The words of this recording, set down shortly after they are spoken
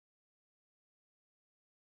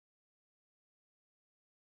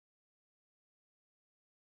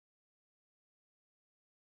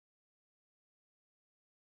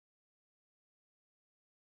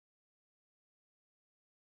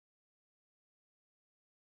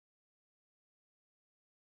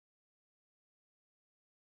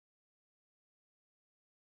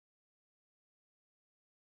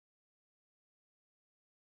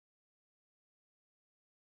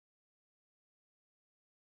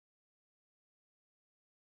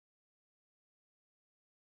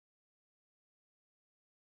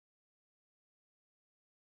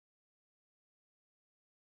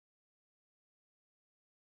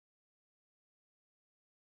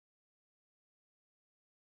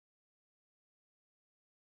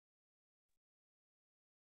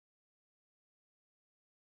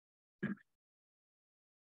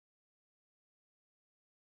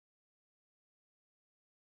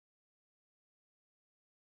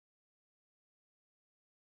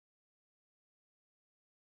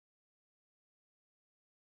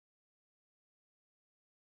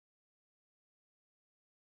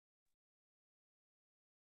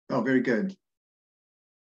Oh, very good.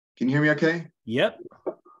 Can you hear me okay? Yep.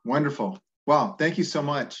 Wonderful. Wow. Thank you so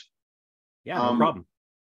much. Yeah, no Um, problem.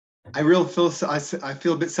 I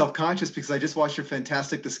feel a bit self-conscious because I just watched your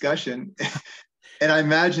fantastic discussion and I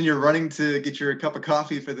imagine you're running to get your cup of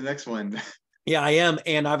coffee for the next one. Yeah, I am.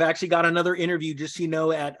 And I've actually got another interview, just so you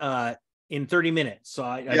know, at in 30 minutes. So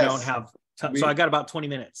I don't Yes. have so I We got about 20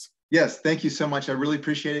 minutes. yes, thank you so much. I really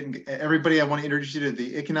appreciate it. And everybody, I want to introduce you to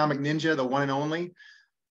the Economic Ninja, the one and only.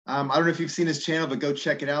 I don't know if you've seen his channel, but go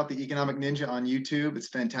check it out, the Economic Ninja on YouTube. It's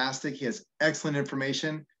fantastic. He has excellent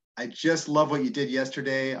information. I just love what you did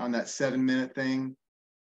yesterday on that 7-minute thing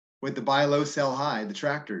with the buy low, sell high, the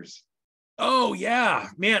tractors. Oh yeah,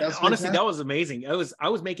 man. That's Honestly, fantastic. that was amazing. I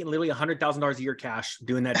was making literally $100,000 a year cash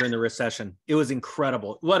doing that during the recession. It was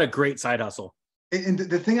incredible. What a great side hustle. And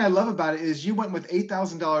the thing I love about it is you went with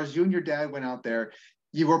 $8,000. You and your dad went out there.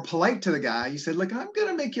 You were polite to the guy. You said, "Look, I'm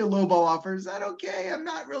gonna make you a low ball offer. Is that okay? I'm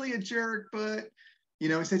not really a jerk, but he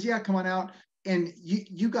says, yeah, come on out." And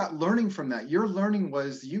you got learning from that. Your learning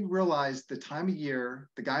was you realized the time of year,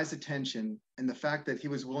 the guy's attention, and the fact that he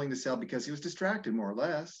was willing to sell because he was distracted, more or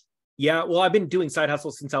less. Yeah, well, I've been doing side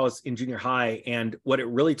hustles since I was in junior high, and what it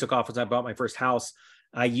really took off was I bought my first house.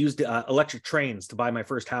 I used electric trains to buy my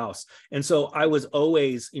first house, and so I was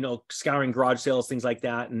always, scouring garage sales, things like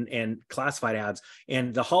that, and classified ads.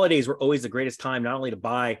 And the holidays were always the greatest time, not only to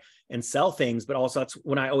buy and sell things, but also that's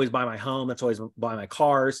when I always buy my home. That's always buy my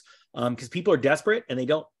cars, because people are desperate and they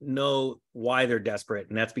don't know why they're desperate,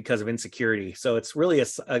 and that's because of insecurity. So it's really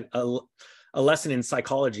a lesson in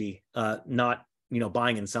psychology, not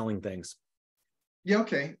buying and selling things. Yeah,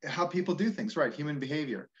 okay. How people do things, right? Human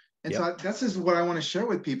behavior. And Yep. so that's just what I want to share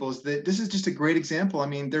with people is that this is just a great example. I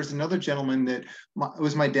mean, there's another gentleman that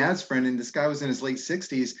was my dad's friend, and this guy was in his late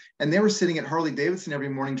 60s, and they were sitting at Harley Davidson every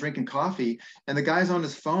morning drinking coffee, and the guy's on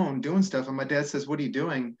his phone doing stuff. And my dad says, "What are you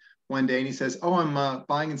doing?" One day, and he says, "Oh, I'm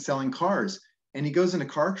buying and selling cars." And he goes into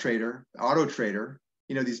Car Trader, Auto Trader,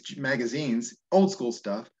 these magazines, old school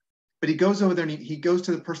stuff. But he goes over there and he goes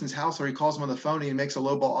to the person's house, or he calls them on the phone and he makes a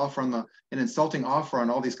lowball offer on an insulting offer on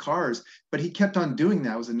all these cars. But he kept on doing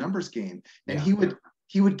that. It was a numbers game. And Yeah.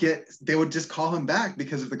 they would just call him back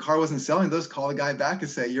because if the car wasn't selling, those call the guy back and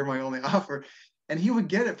say, "You're my only offer." And he would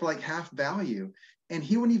get it for like half value. And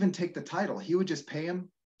he wouldn't even take the title. He would just pay him,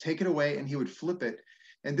 take it away, and he would flip it.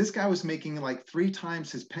 And this guy was making like 3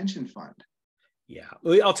 times his pension fund. Yeah,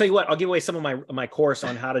 I'll tell you what. I'll give away some of my course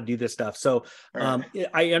on how to do this stuff. So Right.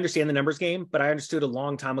 I understand the numbers game, but I understood a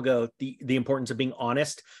long time ago the importance of being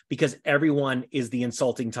honest, because everyone is the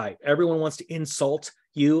insulting type. Everyone wants to insult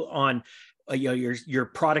you on your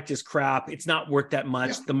product is crap. It's not worth that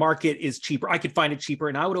much. Yeah. The market is cheaper. I could find it cheaper.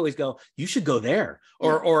 And I would always go, you should go there.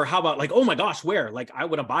 Yeah. Or how about like, oh my gosh, where? Like I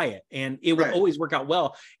want to buy it. And it would Right. always work out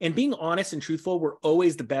well. And being honest and truthful were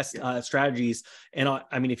always the best strategies. And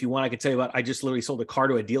I mean, if you want, I could tell you about, I just literally sold a car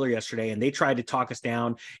to a dealer yesterday and they tried to talk us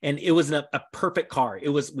down, and it was a perfect car.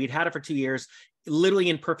 We'd had it for 2 years, literally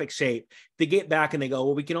in perfect shape. They get back and they go,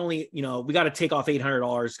 well, we can only, we got to take off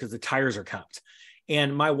 $800 because the tires are cupped.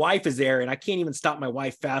 And my wife is there, and I can't even stop my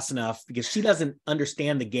wife fast enough because she doesn't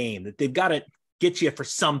understand the game, that they've got to get you for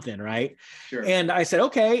something, right? Sure. And I said,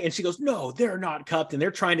 okay. And she goes, no, they're not cupped. And they're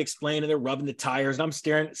trying to explain, and they're rubbing the tires. And I'm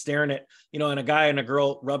staring at, and a guy and a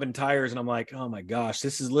girl rubbing tires. And I'm like, oh my gosh,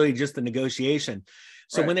 this is literally just the negotiation.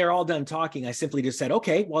 So when they're all done talking, I simply just said,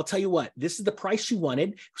 okay, well, I'll tell you what, this is the price you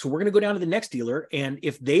wanted. So we're going to go down to the next dealer. And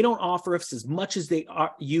if they don't offer us as much as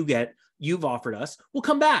you've offered us, we'll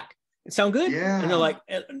come back. It sound good? Yeah. And they're like,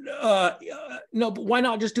 no, but why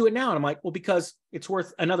not just do it now? And I'm like, well, because it's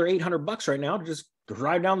worth another $800 right now to just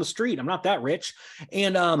drive down the street. I'm not that rich.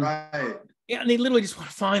 And, Right. yeah, and they literally just want,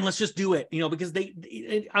 fine, let's just do it, because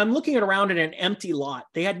I'm looking around in an empty lot.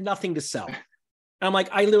 They had nothing to sell. And I'm like,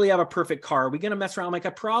 I literally have a perfect car. Are we going to mess around? I'm like, I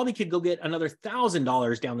probably could go get another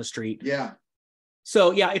 $1,000 down the street. Yeah.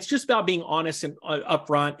 So yeah, it's just about being honest and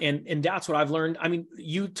upfront, and that's what I've learned. I mean,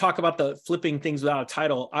 you talk about the flipping things without a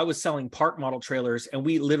title. I was selling park model trailers, and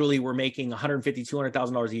we literally were making $150,000,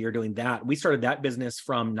 $200,000 a year doing that. We started that business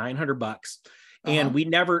from $900, and we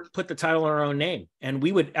never put the title in our own name. And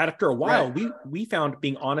we would, after a while, we found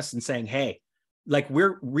being honest and saying, hey, like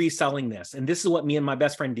we're reselling this, and this is what me and my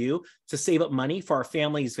best friend do to save up money for our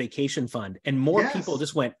family's vacation fund. And more people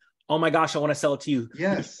just went, oh my gosh, I want to sell it to you.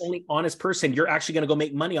 You're the only honest person. You're actually going to go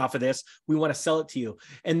make money off of this. We want to sell it to you.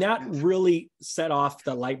 And that really set off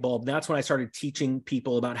the light bulb. That's when I started teaching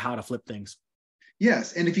people about how to flip things.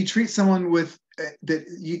 Yes. And if you treat someone with that,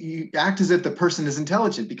 you act as if the person is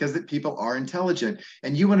intelligent, because that people are intelligent,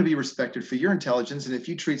 and you want to be respected for your intelligence. And if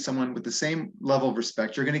you treat someone with the same level of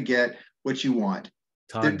respect, you're going to get what you want.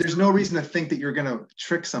 Tons. There's no reason to think that you're going to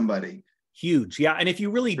trick somebody. Huge. Yeah. And if you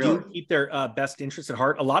really do keep their best interests at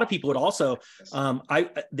heart, a lot of people would also,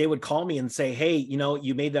 they would call me and say, hey, you know,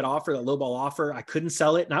 you made that offer, that lowball offer. I couldn't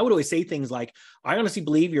sell it. And I would always say things like, I honestly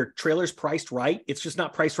believe your trailer's priced right. It's just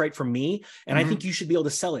not priced right for me. And I think you should be able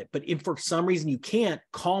to sell it. But if for some reason you can't,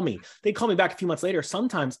 call me. They'd call me back a few months later.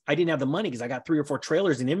 Sometimes I didn't have the money because I got 3 or 4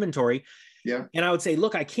 trailers in inventory. Yeah. And I would say,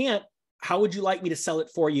 look, I can't. How would you like me to sell it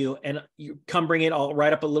for you? And you come bring it, I'll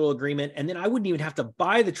write up a little agreement. And then I wouldn't even have to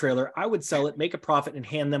buy the trailer. I would sell it, make a profit, and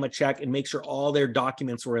hand them a check and make sure all their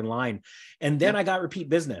documents were in line. And then I got repeat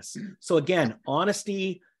business. So again,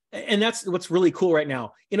 honesty. And that's what's really cool right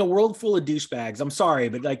now in a world full of douchebags. I'm sorry,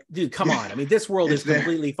 but like, dude, come on. I mean, this world is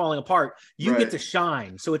completely falling apart. You get to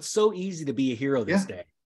shine. So it's so easy to be a hero this day.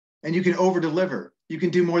 And you can over deliver. You can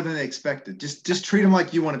do more than they expected. Just treat them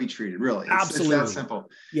like you want to be treated. Really, absolutely, it's that simple.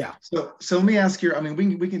 Yeah. So let me ask you. I mean,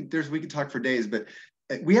 we can talk for days, but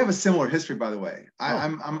we have a similar history, by the way.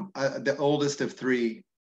 I'm the oldest of 3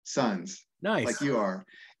 sons. Nice, like you are.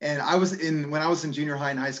 And when I was in junior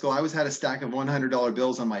high and high school, I always had a stack of $100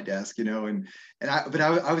 bills on my desk, you know, but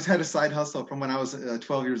I always had a side hustle from when I was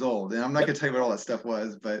 12 years old. And I'm not going to tell you what all that stuff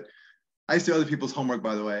was, but I used to do other people's homework,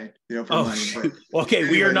 by the way, you know, for money. Okay,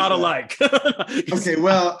 anyways, we are not alike. Okay,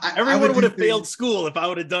 well, everyone would have failed school if I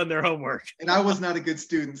would have done their homework. And I was not a good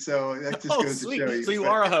student, so that just goes to show you. So you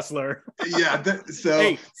are a hustler. Yeah.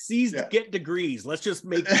 Hey, C's get degrees. Let's just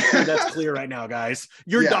make sure that's clear right now, guys.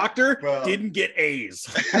 Your doctor didn't get A's.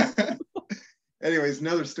 Anyways,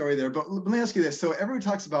 another story there. But let me ask you this. So everyone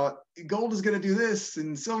talks about gold is going to do this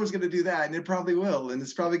and silver is going to do that, and it probably will. And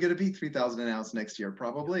it's probably going to be 3,000 an ounce next year,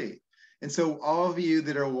 probably. And so all of you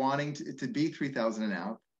that are wanting to be 3,000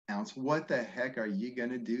 an ounce, what the heck are you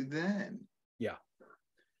going to do then? Yeah.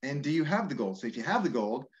 And do you have the gold? So if you have the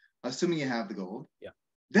gold, assuming you have the gold, yeah,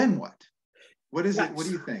 then what? What is it? What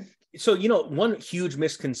do you think? So, you know, one huge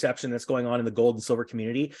misconception that's going on in the gold and silver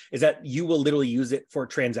community is that you will literally use it for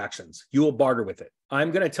transactions. You will barter with it.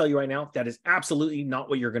 I'm going to tell you right now, that is absolutely not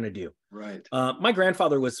what you're going to do. Right. My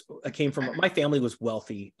grandfather my family was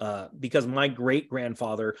wealthy because my great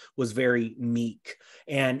grandfather was very meek.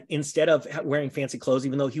 And instead of wearing fancy clothes,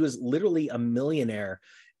 even though he was literally a millionaire,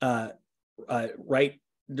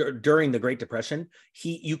 during the Great Depression,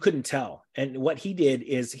 you couldn't tell. And what he did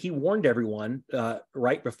is he warned everyone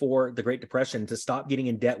right before the Great Depression to stop getting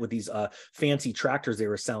in debt with these fancy tractors they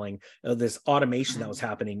were selling, this automation that was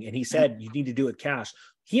happening. And he said, you need to do it cash.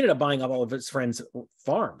 He ended up buying up all of his friends'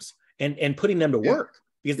 farms and putting them to work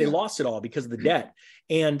because they lost it all because of the debt.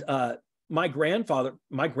 And my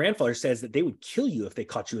grandfather says that they would kill you if they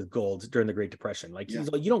caught you with gold during the Great Depression. Like, he's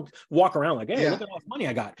like, you don't walk around like, hey, look at all this money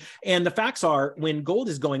I got. And the facts are, when gold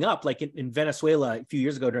is going up, like in Venezuela a few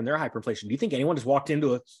years ago during their hyperinflation, do you think anyone just walked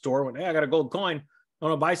into a store and went, hey, I got a gold coin, I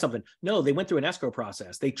want to buy something? No, they went through an escrow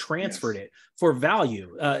process. They transferred it for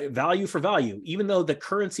value, value for value, even though the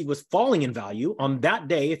currency was falling in value on that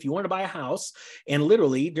day. If you wanted to buy a house, and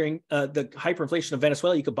literally during the hyperinflation of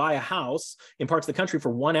Venezuela, you could buy a house in parts of the country for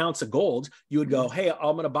 1 ounce of gold. You would go, hey,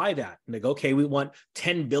 I'm going to buy that. And they go, okay, we want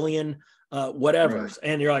 10 billion whatever. Right.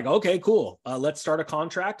 And you're like, okay, cool. Let's start a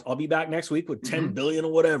contract. I'll be back next week with 10 billion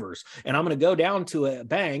of whatevers. And I'm going to go down to a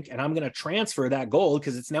bank and I'm going to transfer that gold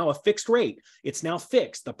because it's now a fixed rate. It's now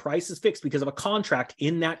fixed. The price is fixed because of a contract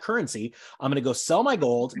in that currency. I'm going to go sell my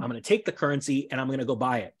gold. I'm going to take the currency and I'm going to go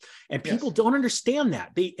buy it. And people don't understand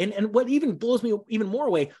that. And what even blows me even more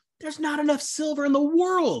away, there's not enough silver in the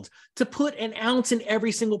world to put an ounce in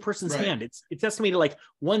every single person's hand. It's estimated like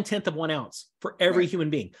 1/10 of 1 ounce for every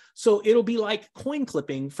human being. So it'll be like coin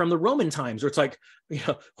clipping from the Roman times, where it's like, you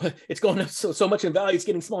know, it's going up so much in value, it's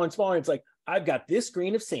getting smaller and smaller. It's like, I've got this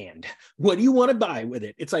grain of sand. What do you want to buy with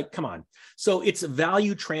it? It's like, come on. So it's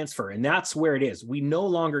value transfer, and that's where it is. We no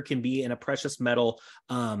longer can be in a precious metal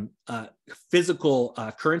physical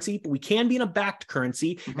currency, but we can be in a backed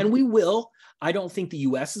currency, and we will. I don't think the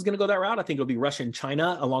US is going to go that route. I think it'll be Russia and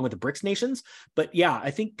China along with the BRICS nations. But yeah,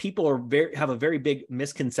 I think people have a very big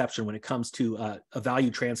misconception when it comes to a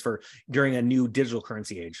value transfer during a new digital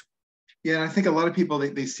currency age. Yeah, and I think a lot of people,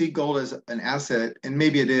 they see gold as an asset, and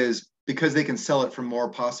maybe it is because they can sell it for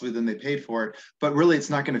more possibly than they paid for it. But really,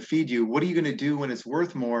 it's not going to feed you. What are you going to do when it's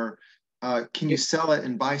worth more? Can you sell it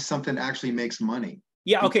and buy something that actually makes money?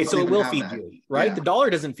 Yeah, okay, so it will feed you, right? Yeah. The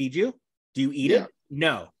dollar doesn't feed you. Do you eat it?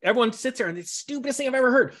 No. Everyone sits there and it's the stupidest thing I've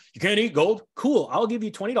ever heard. You can't eat gold? Cool. I'll give you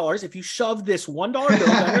 $20 if you shove this $1 bill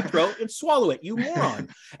down your throat and swallow it, you moron.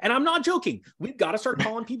 And I'm not joking. We've got to start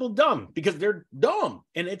calling people dumb because they're dumb.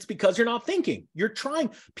 And it's because you're not thinking.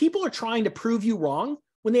 People are trying to prove you wrong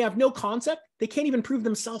when they have no concept. They can't even prove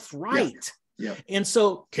themselves right. Yeah. And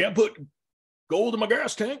so can't put Gold in my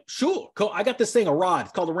gas tank? Sure. Cool. I got this thing, a rod.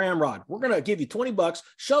 It's called a ramrod. We're going to give you $20,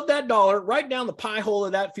 shove that dollar right down the pie hole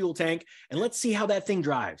of that fuel tank, and let's see how that thing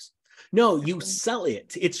drives. No, you sell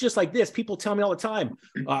it. It's just like this. People tell me all the time,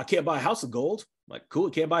 I can't buy a house of gold. I'm like, cool,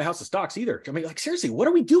 can't buy a house of stocks either. I mean, like, seriously, what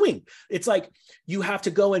are we doing? It's like you have to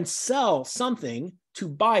go and sell something to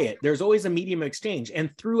buy it. There's always a medium of exchange. And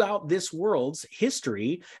throughout this world's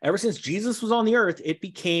history, ever since Jesus was on the earth, it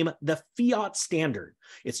became the fiat standard.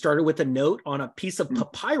 It started with a note on a piece of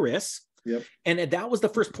papyrus. Yep. And that was the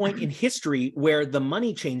first point in history where the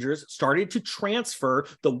money changers started to transfer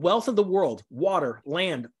the wealth of the world, water,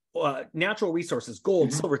 land, natural resources,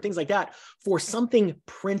 gold, silver, things like that, for something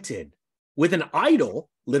printed with an idol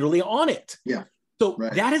literally on it. Yeah. So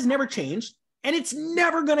that has never changed, and it's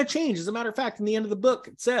never going to change. As a matter of fact, in the end of the book,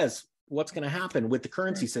 it says what's going to happen with the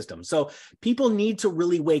currency system. So people need to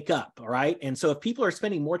really wake up. All right. And so if people are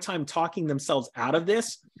spending more time talking themselves out of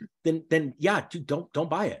this, then yeah, dude, don't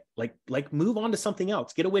buy it. Like move on to something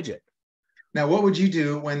else, get a widget. Now, what would you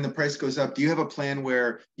do when the price goes up? Do you have a plan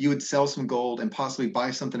where you would sell some gold and possibly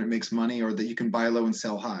buy something that makes money, or that you can buy low and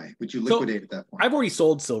sell high? Would you liquidate at that point? I've already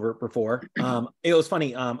sold silver before. It was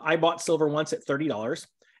funny. I bought silver once at $30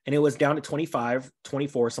 and it was down to 25,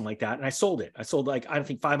 24, something like that. And I sold it. I sold like, I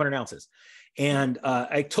think 500 ounces. And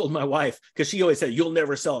I told my wife, because she always said, you'll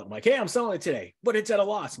never sell it. I'm like, hey, I'm selling it today, but it's at a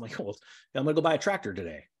loss. I'm like, oh, I'm going to go buy a tractor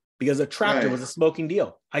today, because a tractor was a smoking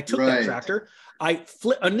deal. I took that tractor. I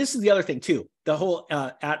flip, and this is the other thing too. The whole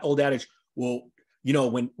old adage, well, you know,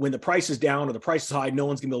 when the price is down or the price is high, no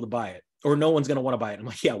one's gonna be able to buy it, or no one's gonna want to buy it. I'm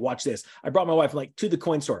like, yeah, watch this. I brought my wife like to the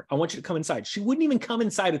coin store. I want you to come inside. She wouldn't even come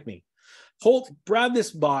inside with me. Grab this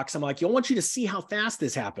box. I'm like, I want you to see how fast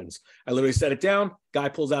this happens. I literally set it down. Guy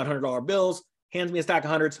pulls out $100 bills, hands me a stack of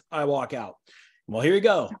hundreds. I walk out. Well, here you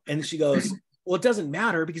go. And she goes, well, it doesn't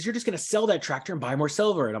matter because you're just going to sell that tractor and buy more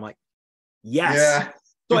silver. And I'm like, yes. Yeah.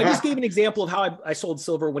 So I just gave an example of how I sold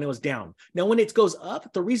silver when it was down. Now, when it goes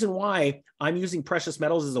up, the reason why I'm using precious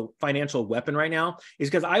metals as a financial weapon right now is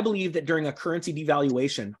because I believe that during a currency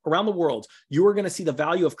devaluation around the world, you are going to see the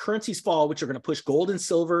value of currencies fall, which are going to push gold and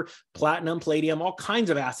silver, platinum, palladium, all kinds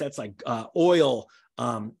of assets like oil,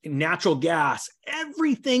 natural gas,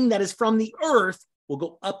 everything that is from the earth will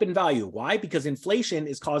go up in value. Why? Because inflation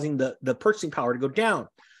is causing the purchasing power to go down.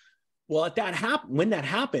 Well, when that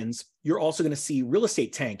happens, you're also going to see real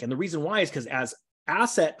estate tank. And the reason why is because as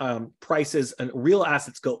asset prices and real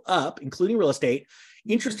assets go up, including real estate,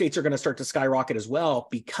 interest rates are going to start to skyrocket as well,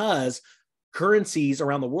 because currencies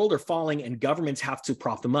around the world are falling and governments have to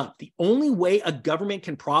prop them up. The only way a government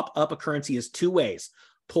can prop up a currency is two ways: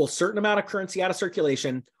 pull a certain amount of currency out of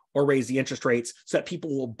circulation, or raise the interest rates so that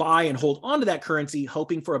people will buy and hold onto that currency,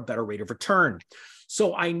 hoping for a better rate of return.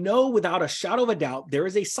 So I know without a shadow of a doubt, there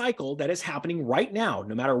is a cycle that is happening right now.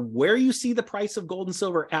 No matter where you see the price of gold and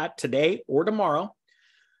silver at today or tomorrow,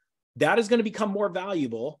 that is going to become more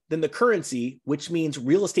valuable than the currency, which means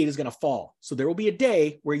real estate is going to fall. So there will be a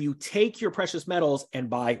day where you take your precious metals and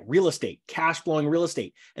buy real estate, cash flowing real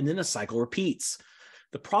estate, and then the cycle repeats.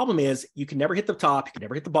 The problem is you can never hit the top, you can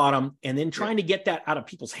never hit the bottom, and then trying to get that out of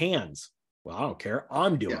people's hands. Well, I don't care.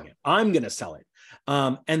 I'm doing it. I'm going to sell it.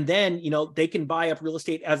 And then, you know, they can buy up real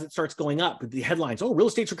estate as it starts going up. The headlines, oh, real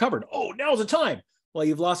estate's recovered. Oh, now's the time. Well,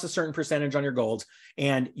 you've lost a certain percentage on your gold,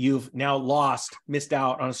 and you've now missed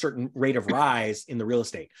out on a certain rate of rise in the real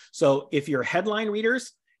estate. So if you're headline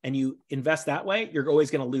readers and you invest that way, you're always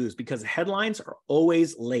going to lose, because headlines are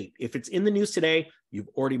always late. If it's in the news today, you've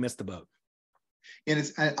already missed the boat.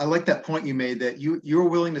 And I like that point you made, that you're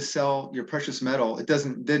willing to sell your precious metal. It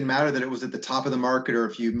didn't matter that it was at the top of the market or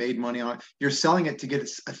if you made money on it. You're selling it to get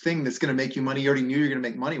a thing that's going to make you money. You already knew you're going to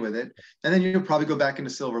make money with it, and then you'll probably go back into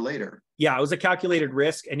silver later. Yeah, it was a calculated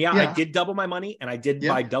risk, and I did double my money, and I did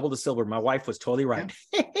buy double the silver. My wife was totally right.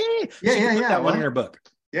 That one in her book.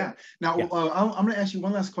 Yeah. Now, I'm going to ask you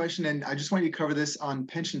one last question, and I just want you to cover this on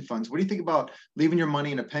pension funds. What do you think about leaving your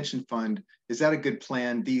money in a pension fund? Is that a good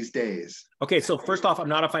plan these days? Okay. So first off, I'm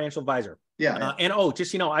not a financial advisor.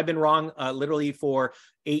 I've been wrong literally for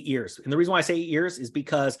 8 years. And the reason why I say 8 years is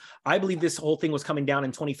because I believe this whole thing was coming down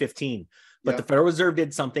in 2015. But the Federal Reserve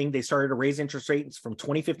did something. They started to raise interest rates from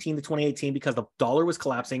 2015 to 2018 because the dollar was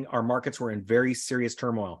collapsing. Our markets were in very serious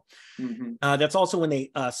turmoil. Mm-hmm. That's also when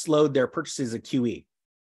they slowed their purchases of QE.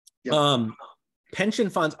 Yep.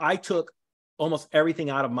 Pension funds, I took almost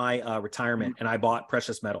everything out of my retirement, and I bought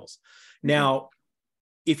precious metals. Now,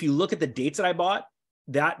 if you look at the dates that I bought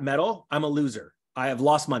that metal, I'm a loser. I have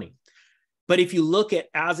lost money. But if you look at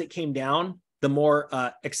as it came down, the more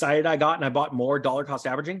excited I got and I bought more dollar cost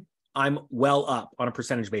averaging, I'm well up on a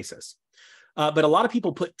percentage basis. But a lot of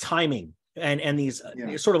people put timing. and these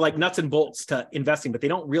sort of like nuts and bolts to investing, but they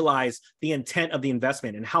don't realize the intent of the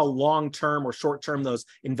investment and how long-term or short-term those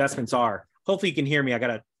investments are. Hopefully you can hear me. I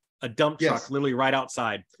got a dump truck literally right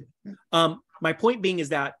outside. My point being is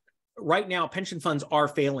that right now, pension funds are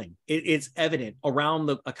failing. It's evident around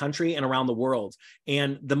the country and around the world.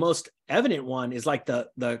 And the most evident one is like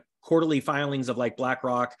the quarterly filings of like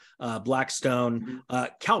BlackRock, Blackstone,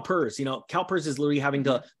 CalPERS. CalPERS is literally having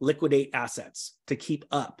to liquidate assets to keep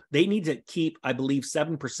up. They need to keep, I believe,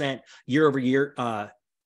 7% year over year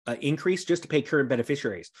increase just to pay current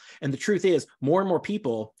beneficiaries. And the truth is, more and more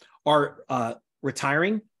people are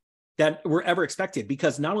retiring that were ever expected,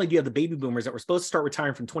 because not only do you have the baby boomers that were supposed to start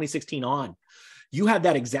retiring from 2016 on, you had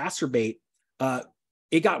that exacerbate.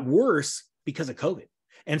 It got worse because of COVID.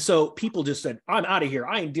 And so people just said, I'm out of here.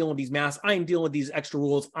 I ain't dealing with these masks. I ain't dealing with these extra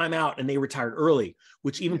rules. I'm out. And they retired early,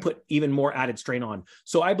 which even put even more added strain on.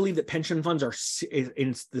 So I believe that pension funds are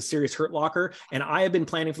in the serious hurt locker. And I have been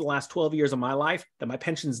planning for the last 12 years of my life that my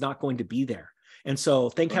pension is not going to be there. And so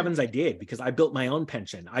thank heavens I did, because I built my own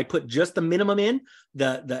pension. I put just the minimum in,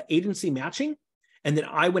 the agency matching, and then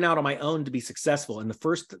I went out on my own to be successful. And the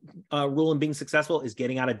first rule in being successful is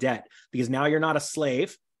getting out of debt, because now you're not a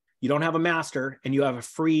slave. You don't have a master, and you have a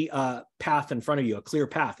free path in front of you, a clear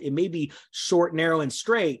path. It may be short, narrow, and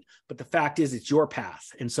straight, but the fact is it's your path.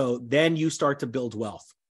 And so then you start to build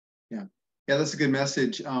wealth. Yeah, that's a good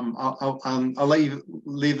message. I'll let you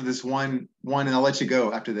leave this one, and I'll let you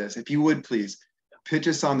go after this. If you would, please pitch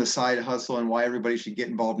us on the side hustle and why everybody should get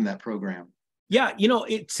involved in that program. Yeah,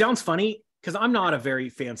 it sounds funny, because I'm not a very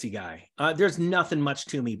fancy guy. There's nothing much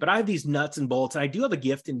to me, but I have these nuts and bolts, and I do have a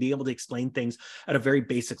gift in being able to explain things at a very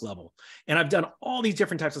basic level. And I've done all these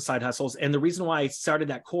different types of side hustles. And the reason why I started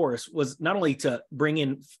that course was not only to bring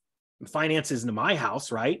in finances into my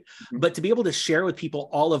house, right? But to be able to share with people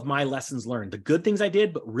all of my lessons learned, the good things I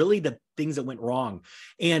did, but really the things that went wrong.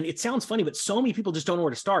 And it sounds funny, but so many people just don't know where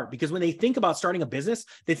to start, because when they think about starting a business,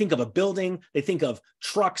 they think of a building, they think of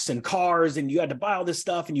trucks and cars, and you had to buy all this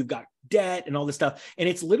stuff, and you've got debt and all this stuff. And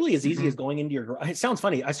it's literally as easy as going into your garage. It sounds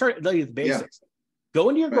funny. I started with the basics. Go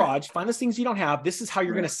into your garage, find those things you don't have. This is how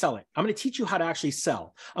you're going to sell it. I'm going to teach you how to actually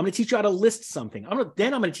sell. I'm going to teach you how to list something. I'm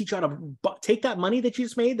going to teach you how to take that money that you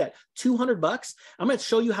just made, that $200. I'm going to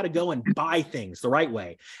show you how to go and buy things the right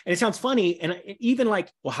way. And it sounds funny. And even like,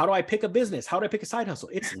 well, how do I pick a business? How do I pick a side hustle?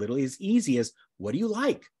 It's literally as easy as, what do you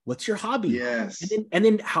like? What's your hobby? Yes. And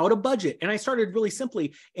then how to budget. And I started really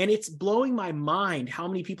simply, and it's blowing my mind how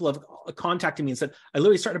many people have contacted me and said, I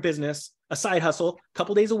literally started a business, a side hustle, a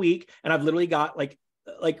couple days a week. And I've literally got like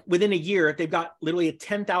within a year, they've got literally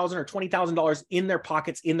 $10,000 or $20,000 in their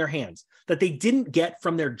pockets, in their hands, that they didn't get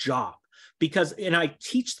from their job. And I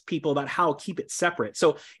teach people about how to keep it separate.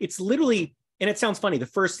 So it's literally, and it sounds funny, the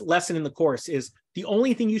first lesson in the course is the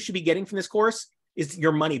only thing you should be getting from this course is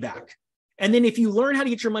your money back. And then if you learn how to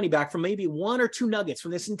get your money back from maybe one or two nuggets from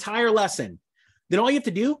this entire lesson, then all you have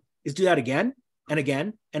to do is do that again and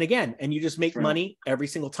again and again. And you just make money every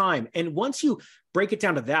single time. And once you break it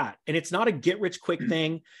down to that, and it's not a get rich quick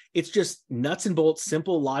thing, it's just nuts and bolts,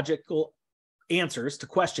 simple, logical answers to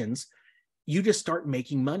questions. You just start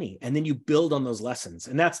making money, and then you build on those lessons.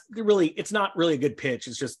 And that's really, it's not really a good pitch.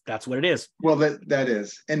 It's just, that's what it is. Well, that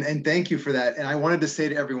is. And thank you for that. And I wanted to say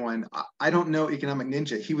to everyone, I don't know Economic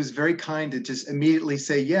Ninja. He was very kind to just immediately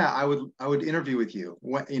say, yeah, I would interview with you.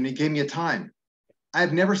 And he gave me a time.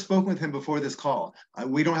 I've never spoken with him before this call.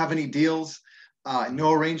 We don't have any deals,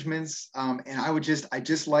 no arrangements. And I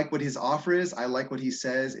just like what his offer is. I like what he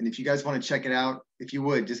says. And if you guys want to check it out, if you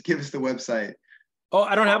would, just give us the website. Oh,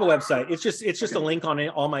 I don't have a website. It's just a link on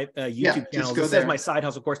all my YouTube channels. It says my side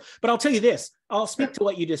hustle course. But I'll tell you this. I'll speak to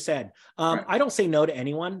what you just said. I don't say no to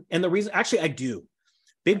anyone. And the reason, actually, I do.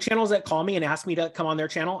 Big channels that call me and ask me to come on their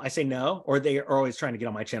channel, I say no. Or they are always trying to get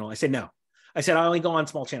on my channel. I say no. I said I only go on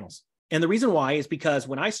small channels. And the reason why is because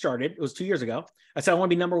when I started, it was 2 years ago, I said I want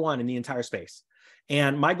to be number one in the entire space.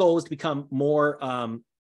 And my goal was to become more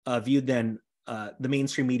viewed than the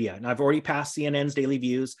mainstream media. And I've already passed CNN's daily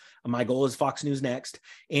views. My goal is Fox News next.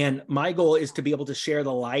 And my goal is to be able to share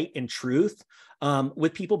the light and truth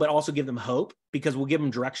with people, but also give them hope, because we'll give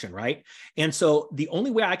them direction, right? And so the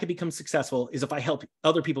only way I could become successful is if I help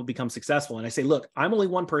other people become successful. And I say, look, I'm only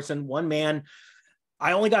one person, one man.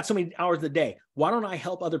 I only got so many hours a day. Why don't I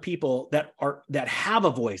help other people that have a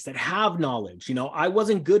voice, that have knowledge? I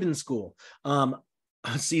wasn't good in school.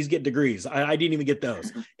 C's get degrees. I didn't even get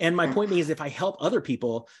those. And my point being is, if I help other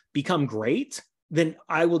people become great, then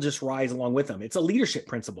I will just rise along with them. It's a leadership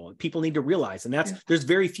principle. People need to realize, and there's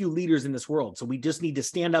very few leaders in this world. So we just need to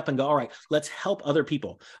stand up and go, all right, let's help other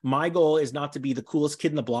people. My goal is not to be the coolest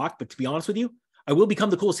kid in the block, but to be honest with you, I will become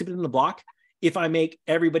the coolest kid in the block if I make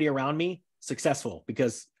everybody around me successful,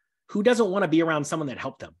 because who doesn't want to be around someone that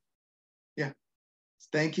helped them? Yeah.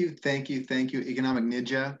 Thank you. Thank you. Thank you, Economic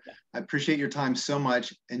Ninja. I appreciate your time so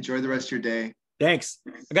much. Enjoy the rest of your day. Thanks.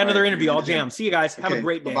 I got another interview. I'll jam. See you guys. Have a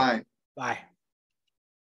great day. Bye-bye. Bye.